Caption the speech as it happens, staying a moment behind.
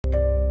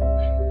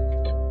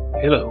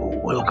Hello,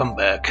 welcome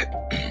back.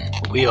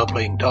 We are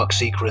playing Dark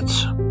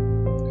Secrets,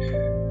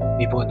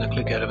 a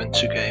point-and-click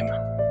adventure game.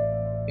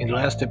 In the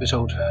last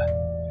episode,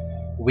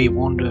 we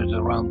wandered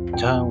around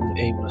town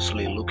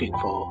aimlessly looking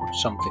for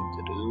something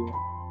to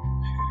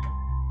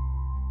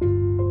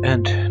do.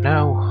 And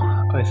now,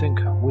 I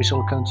think we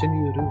shall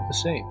continue to do the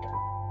same.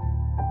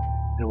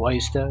 And why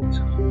is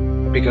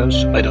that?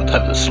 Because I don't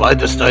have the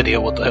slightest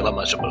idea what the hell am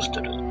I supposed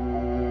to do.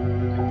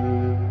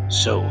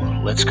 So,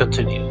 let's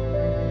continue.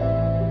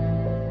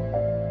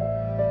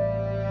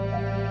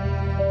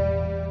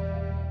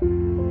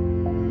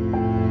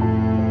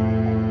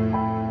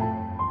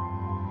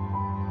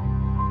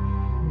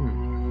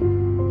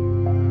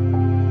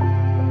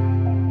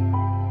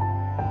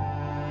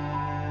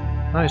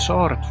 Nice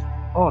artwork,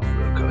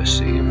 I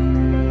see.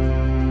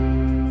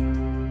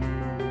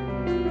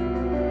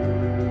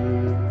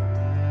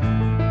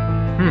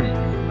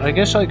 I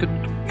guess I could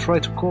try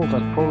to call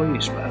that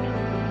policeman.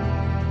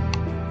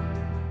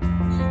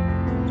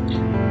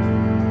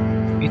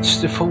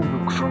 It's the phone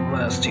book from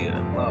last year,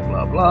 blah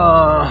blah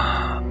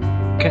blah.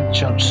 Kent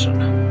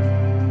Johnson.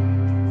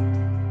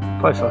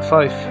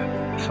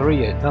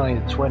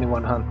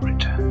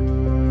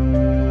 555-389-2100.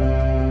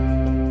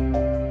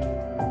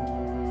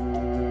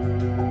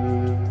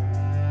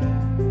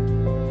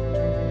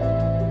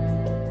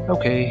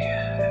 Okay,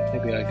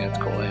 maybe I can't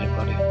call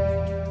anybody.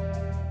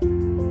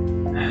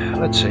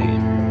 Let's see.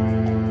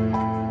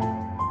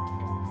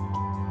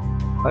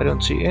 I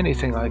don't see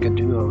anything I can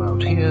do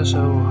around here,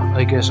 so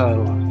I guess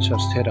I'll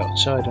just head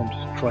outside and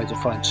try to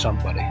find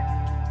somebody.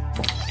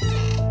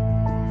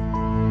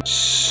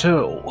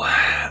 So,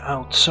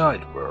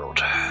 outside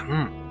world.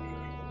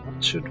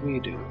 What should we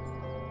do?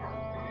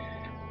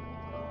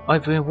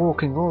 I've been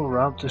walking all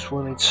around this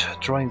village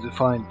trying to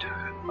find,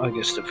 I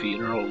guess, the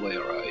funeral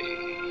where I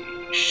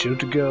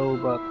should go,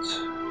 but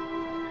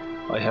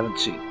I haven't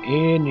seen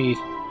any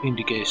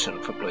indication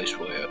of a place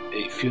where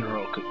a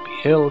funeral could be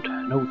held.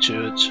 No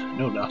church,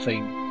 no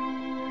nothing.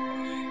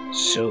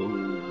 So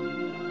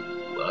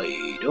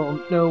I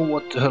don't know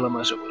what the hell am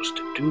I supposed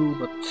to do,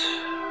 but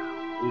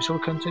we shall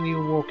continue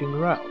walking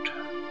around.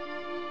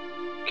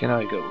 Can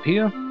I go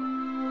here?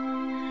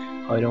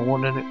 I don't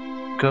want to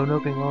go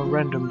knocking on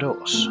random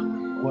doors.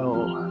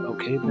 Well,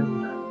 okay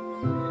then.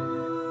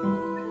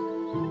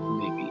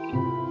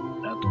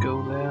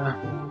 Go there.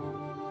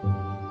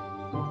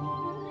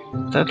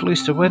 But at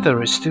least the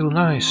weather is still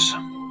nice.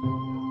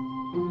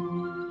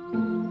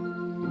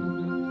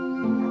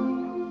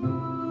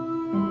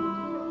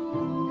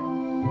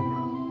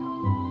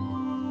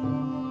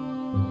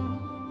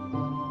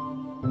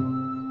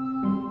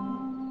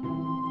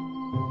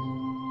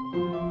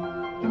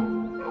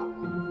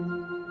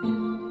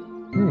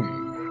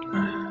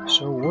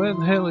 So where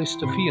the hell is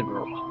the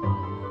funeral?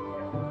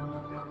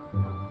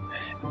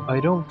 I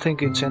don't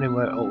think it's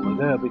anywhere over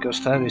there, because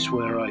that is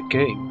where I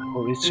came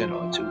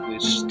originally, to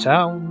this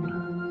town.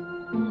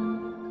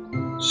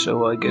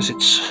 So I guess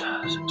it's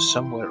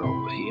somewhere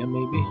over here,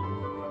 maybe.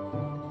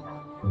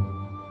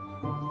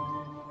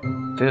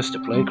 There's the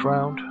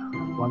playground,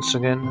 once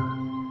again.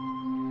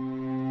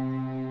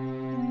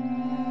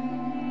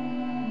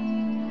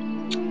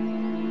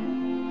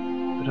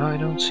 But I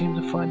don't seem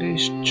to find a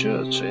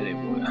church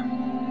anywhere.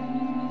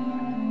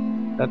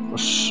 That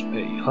was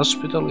a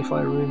hospital, if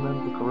I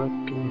remember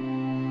correctly.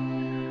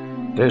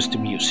 There's the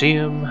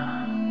museum,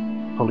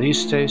 police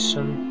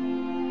station.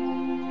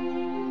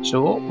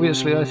 So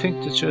obviously I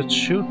think the church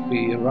should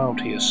be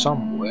around here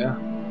somewhere.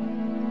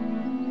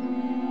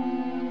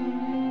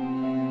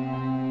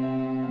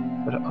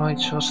 But I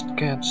just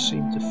can't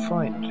seem to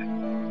find it.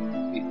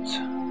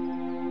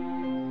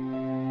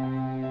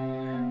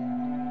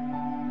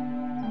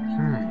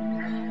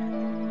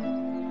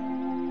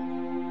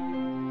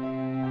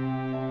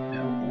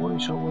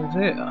 Over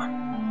there.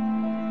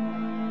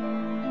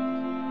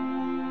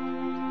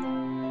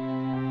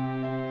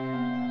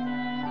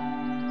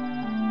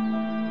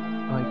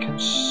 I can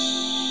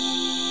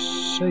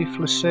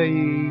safely say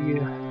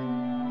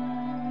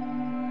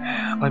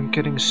I'm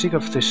getting sick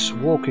of this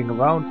walking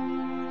around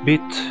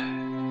bit.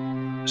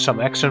 Some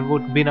action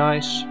would be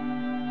nice.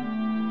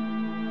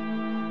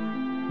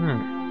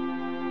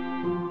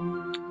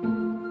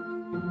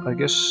 I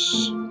guess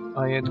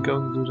I ain't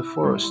going to the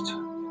forest.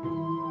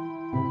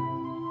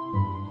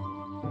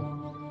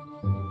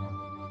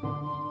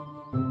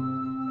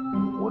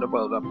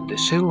 About up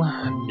this hill?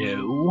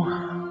 No.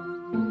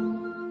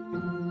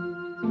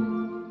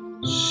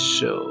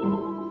 So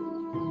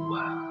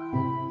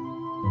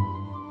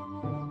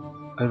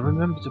I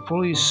remember the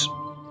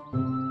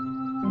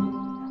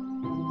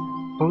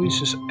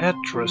police's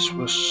address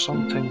was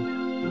something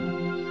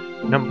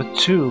number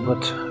 2,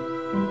 but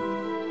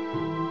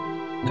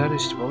that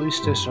is the police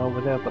station over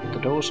there, but the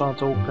doors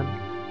aren't open.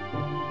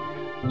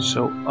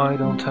 So I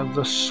don't have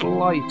the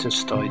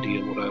slightest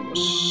idea what I was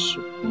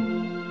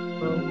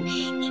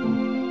supposed to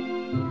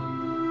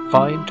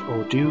find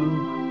or do.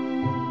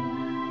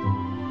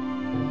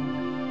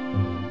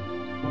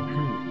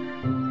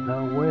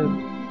 Now where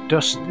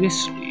does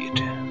this lead?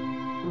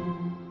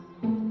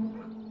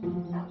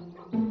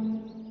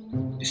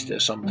 Is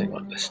there something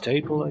on this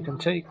table I can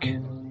take?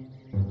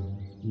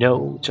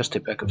 No, just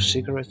a pack of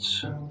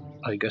cigarettes.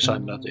 I guess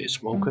I'm not a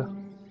smoker.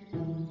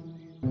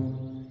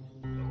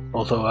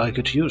 Although I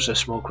could use a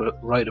smoker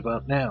right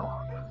about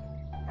now.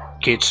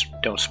 Kids,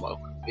 don't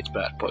smoke. It's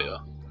bad for you.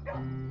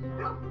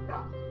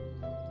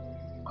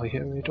 I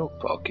hear a dog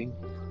barking.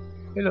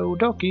 Hello,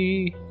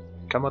 doggy.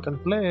 Come out and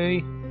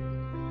play.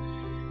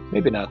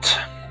 Maybe not.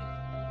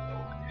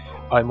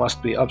 I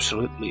must be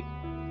absolutely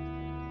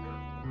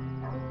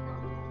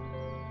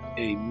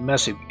a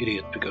massive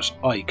idiot because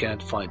I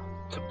can't find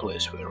the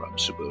place where I'm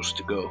supposed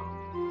to go.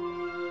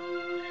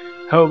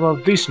 How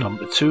about this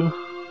number 2?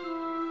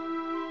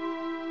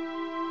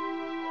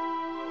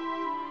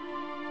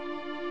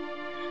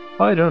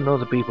 I don't know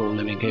the people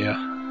living here.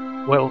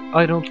 Well,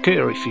 I don't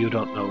care if you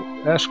don't know.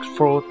 Ask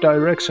for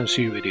directions,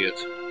 you idiot.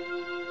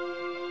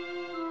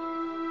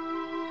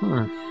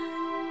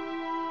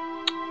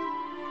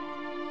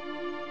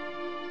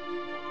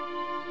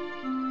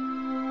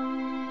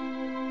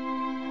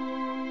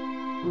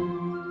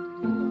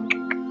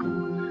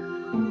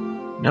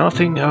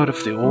 Nothing out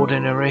of the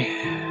ordinary.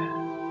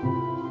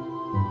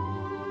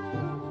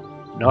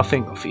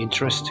 Nothing of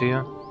interest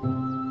here.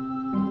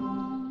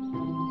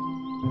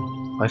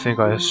 I think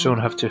I soon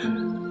have to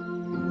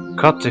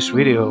cut this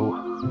video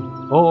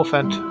off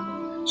and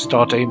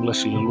start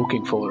aimlessly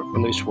looking for a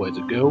place where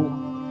to go.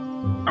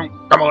 Oh,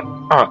 come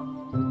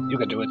on! You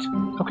can do it.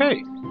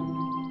 Okay.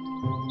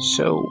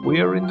 So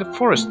we're in the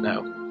forest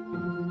now.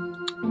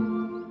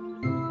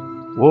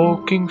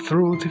 Walking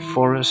through the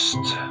forest.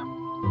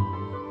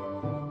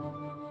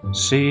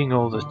 Seeing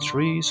all the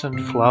trees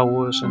and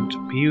flowers and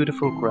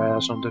beautiful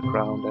grass on the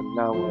ground, and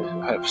now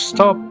I have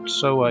stopped,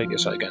 so I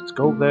guess I can't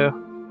go there.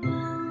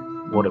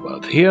 What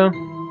about here?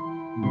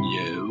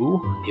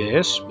 No.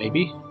 Yes,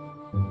 maybe.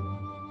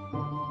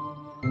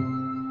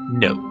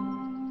 No.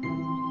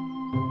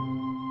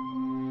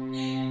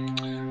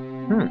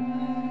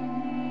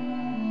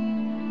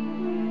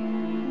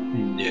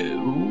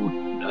 No,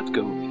 not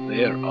going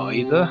there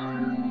either.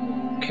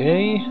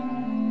 Okay.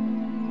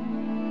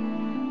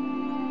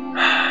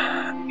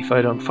 If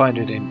I don't find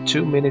it in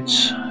 2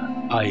 minutes,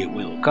 I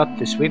will cut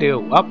this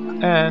video up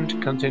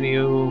and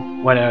continue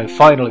when I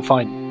finally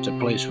find the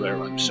place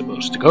where I'm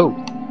supposed to go.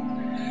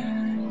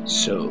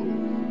 So,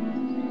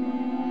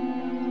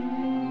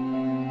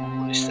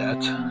 what is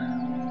that?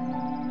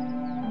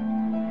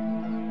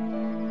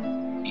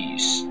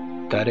 Is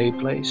that a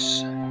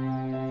place?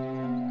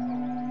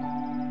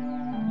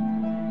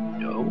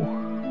 No.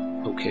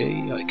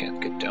 Okay, I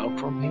can't get down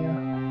from here.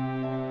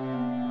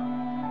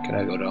 Can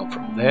I go down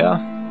from there?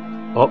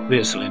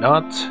 Obviously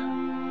not.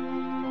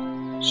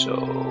 So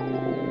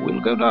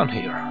we'll go down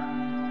here.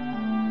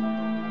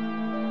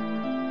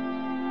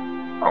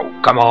 Oh,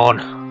 come on!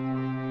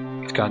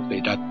 It can't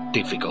be that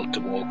difficult to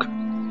walk.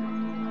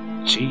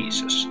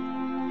 Jesus.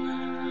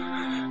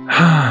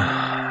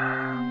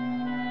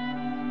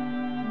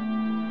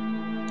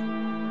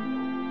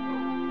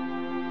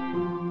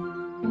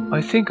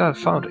 I think I've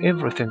found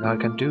everything I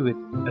can do at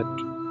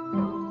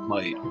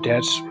my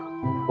dad's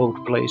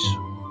old place.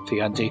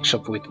 The antique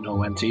shop with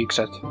no antiques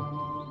at.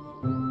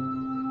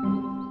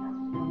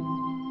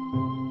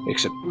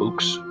 Except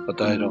books,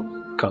 but I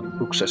don't count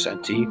books as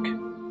antique.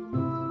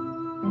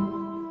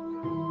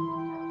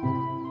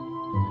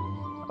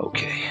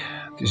 Okay,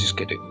 this is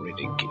getting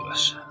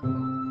ridiculous.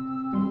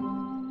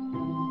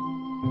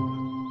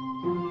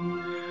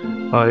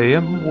 I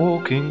am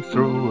walking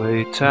through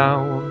a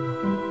town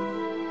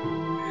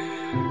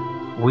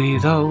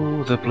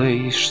without a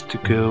place to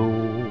go.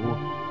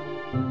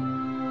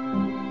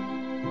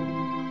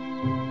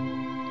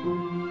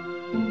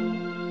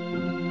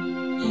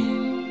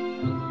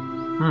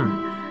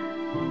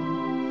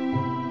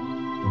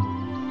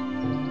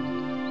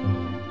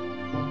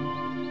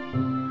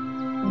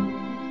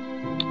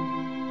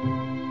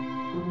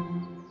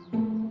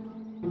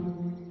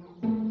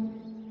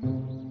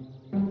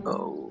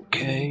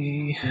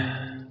 Okay.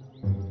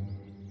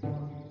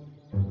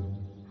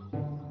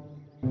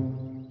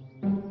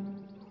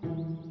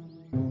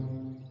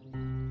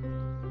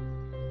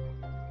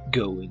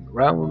 Going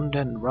round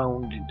and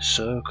round in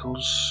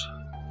circles.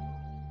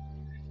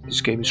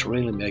 This game is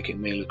really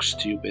making me look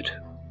stupid.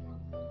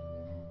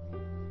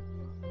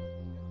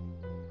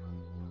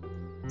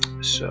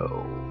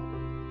 So,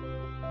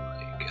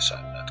 I guess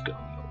I'm not going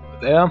over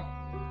there.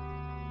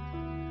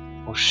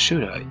 Or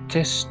should I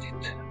test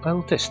it?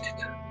 I'll test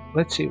it.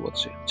 Let's see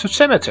what's here. It's a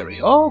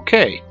cemetery.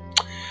 Okay.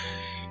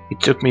 It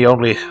took me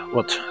only,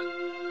 what,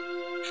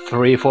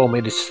 3-4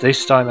 minutes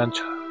this time, and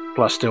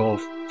plus the whole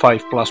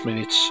 5+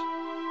 minutes.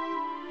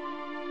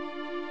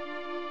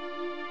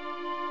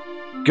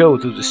 Go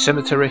to the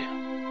cemetery.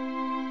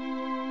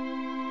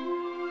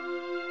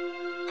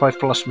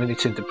 5+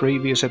 minutes in the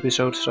previous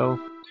episode, so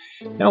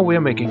now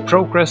we're making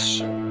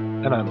progress,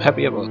 and I'm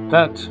happy about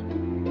that.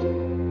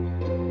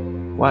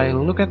 Why,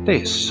 look at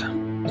this.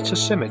 It's a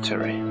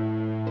cemetery.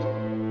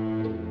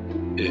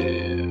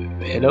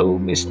 Hello,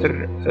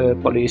 Mr.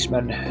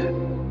 Policeman,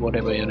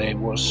 whatever your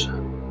name was.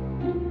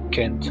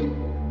 Kent.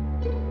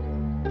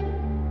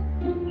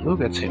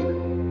 Look at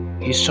him.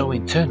 He's so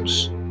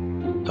intense.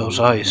 Those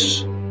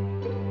eyes,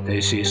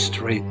 they see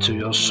straight to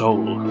your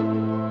soul.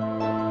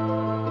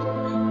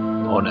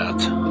 Or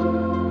not.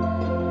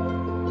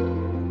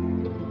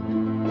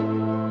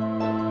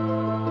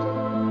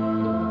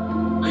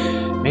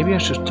 Maybe I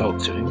should talk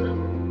to him.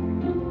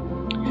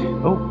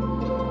 Oh,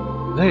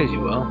 there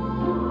you are.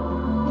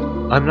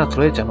 I'm not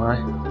late, am I?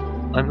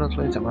 I'm not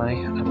late, am I?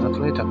 I'm not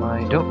late, am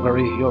I? Don't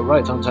worry, you're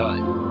right on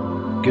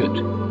time.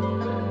 Good.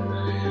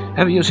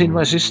 Have you seen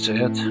my sister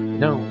yet?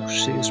 No,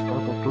 she is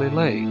probably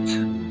late.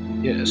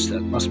 Yes,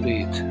 that must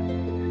be it.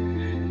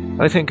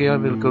 I think I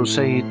will go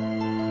say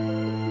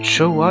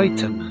show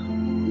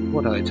item.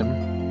 What item?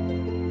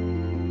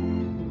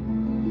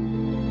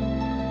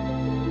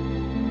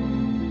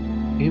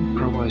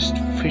 Improvised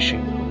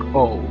fishing.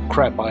 Oh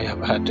crap, I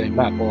have had a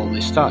map all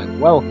this time.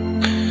 Well,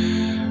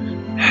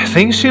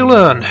 things you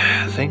learn.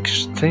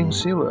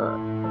 Things you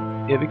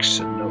learn.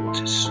 Eviction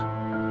notice.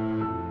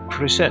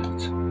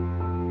 Present.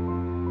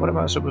 What am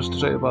I supposed to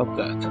say about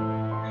that?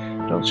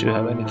 Don't you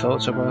have any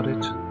thoughts about it?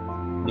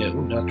 No,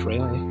 not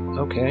really.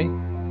 Okay.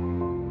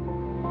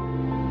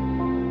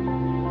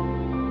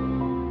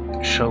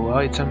 Show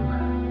item.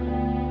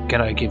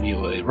 Can I give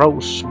you a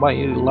rose, my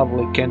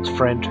lovely Kent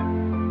friend?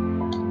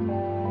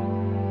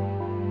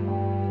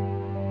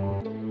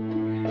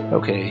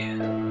 Okay.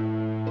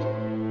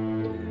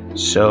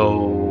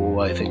 So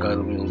I think I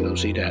will go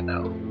see that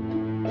now.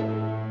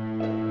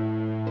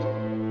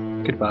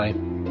 Goodbye,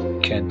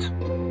 Kent.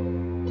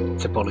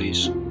 The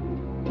police.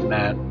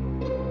 Man.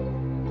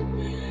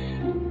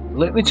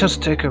 Let me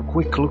just take a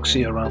quick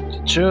look-see around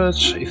the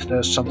church, if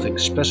there's something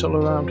special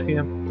around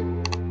here.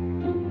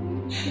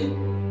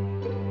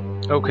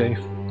 Okay,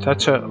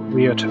 that's a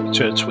weird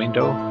church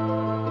window.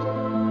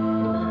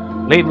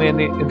 Leave me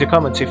in the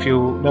comments if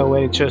you know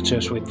any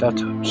churches with that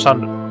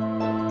sun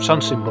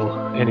symbol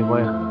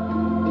anywhere.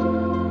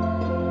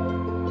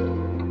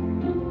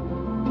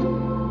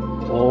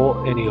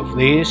 Or any of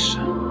these.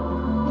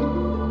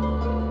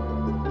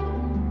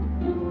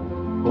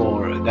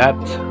 Or that.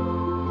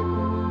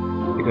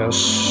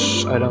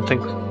 Because I don't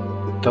think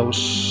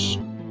those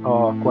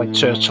are quite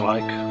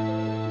church-like.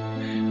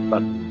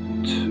 But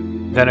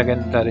then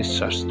again, that is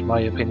just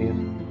my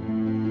opinion.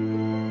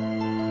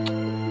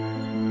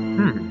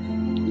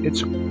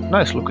 It's a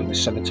nice looking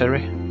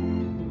cemetery.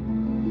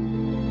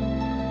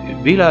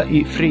 Villa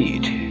i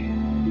Frid.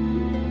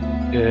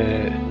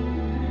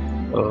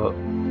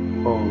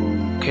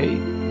 Okay.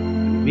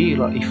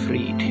 Villa i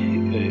Frid.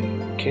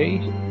 Okay.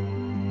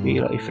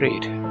 Villa i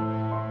Frid.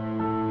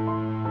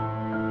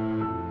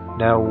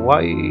 Now,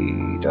 why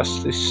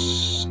does this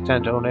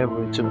stand on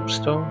every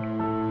tombstone?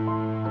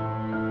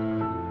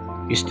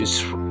 Is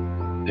this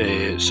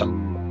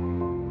some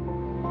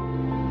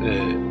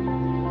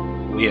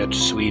weird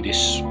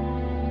Swedish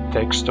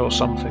text or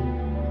something?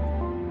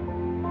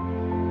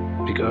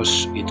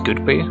 Because it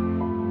could be.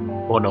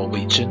 Or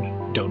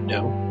Norwegian, don't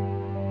know.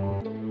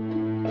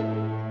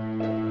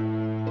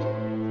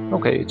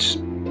 Okay, it's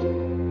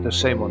the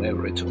same on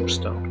every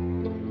tombstone.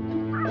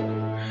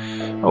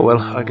 Oh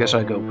well, I guess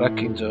I go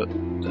back into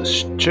the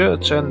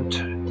church and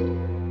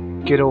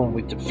get on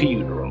with the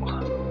funeral.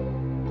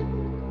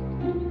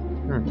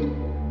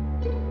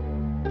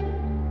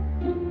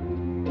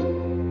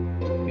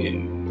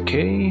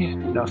 Okay,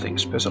 nothing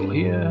special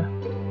here.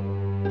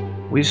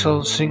 We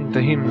shall sing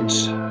the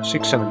hymns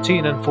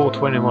 617 and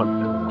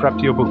 421. Grab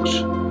your books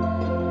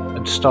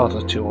and start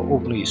at your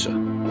own leisure.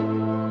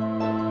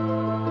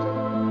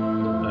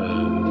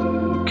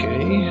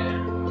 Okay,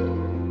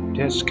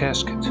 there's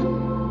casket.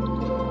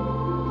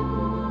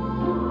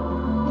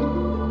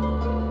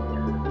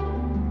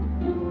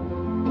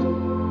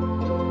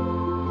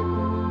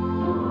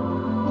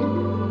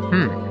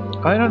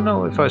 I don't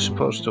know if I'm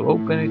supposed to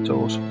open it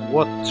or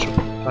what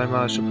am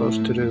I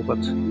supposed to do, but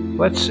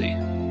let's see.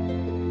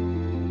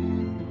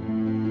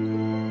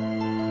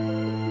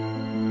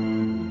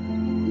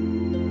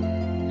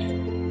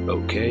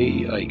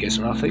 Okay, I guess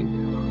nothing.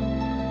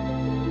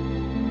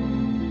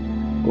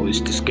 Or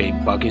is this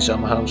game buggy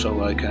somehow,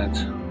 so I can't?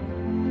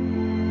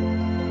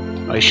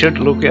 I should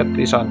look at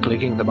this on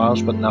clicking the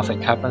mouse, but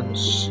nothing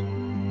happens.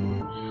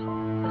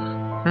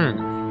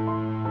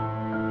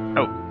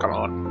 Oh, come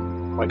on.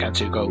 Why can't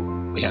you go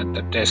behind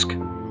the desk?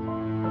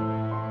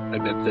 I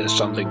bet there's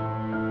something.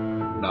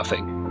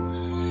 Nothing.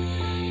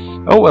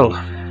 Oh well.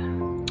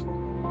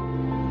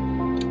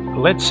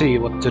 Let's see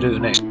what to do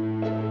next.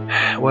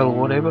 Well,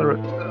 whatever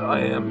I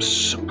am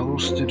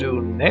supposed to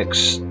do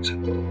next,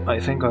 I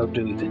think I'll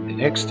do it in the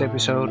next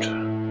episode.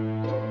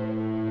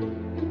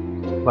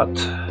 But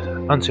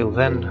until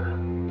then,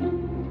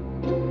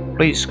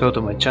 please go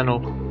to my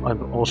channel.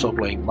 I'm also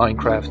playing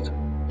Minecraft.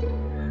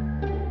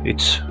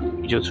 It's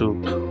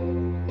YouTube.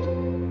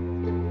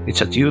 It's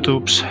at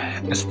YouTube's,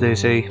 as they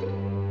say,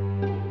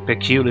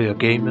 peculiar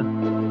gamer.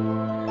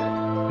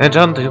 And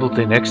until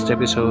the next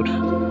episode,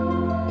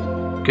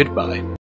 goodbye.